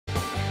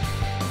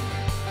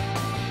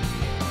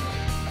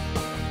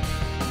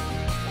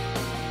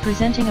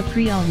Presenting a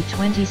pre-owned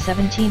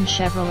 2017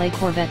 Chevrolet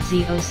Corvette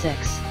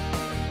Z06.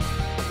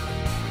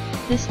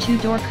 This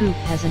two-door coupe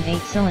has an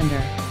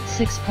 8-cylinder,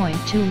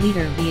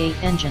 6.2-liter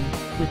V8 engine,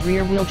 with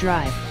rear-wheel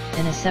drive,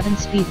 and a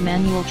 7-speed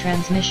manual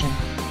transmission.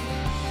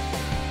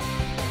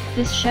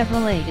 This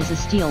Chevrolet is a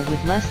steal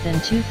with less than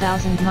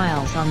 2,000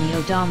 miles on the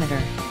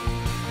odometer.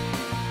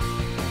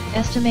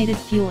 Estimated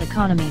fuel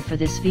economy for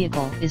this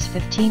vehicle is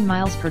 15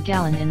 miles per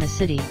gallon in the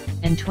city,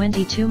 and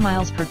 22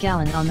 miles per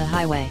gallon on the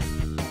highway.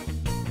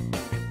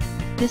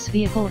 This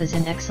vehicle is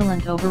in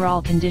excellent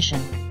overall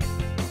condition.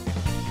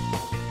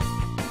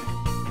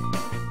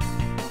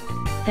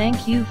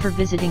 Thank you for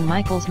visiting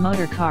Michael's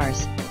Motor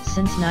Cars.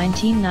 Since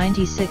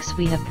 1996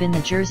 we have been the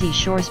Jersey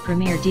Shore's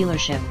premier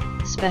dealership,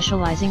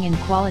 specializing in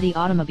quality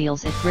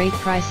automobiles at great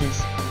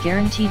prices,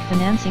 guaranteed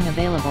financing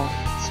available.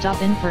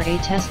 Stop in for a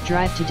test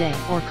drive today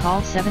or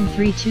call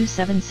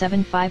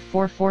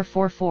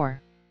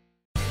 732-775-4444.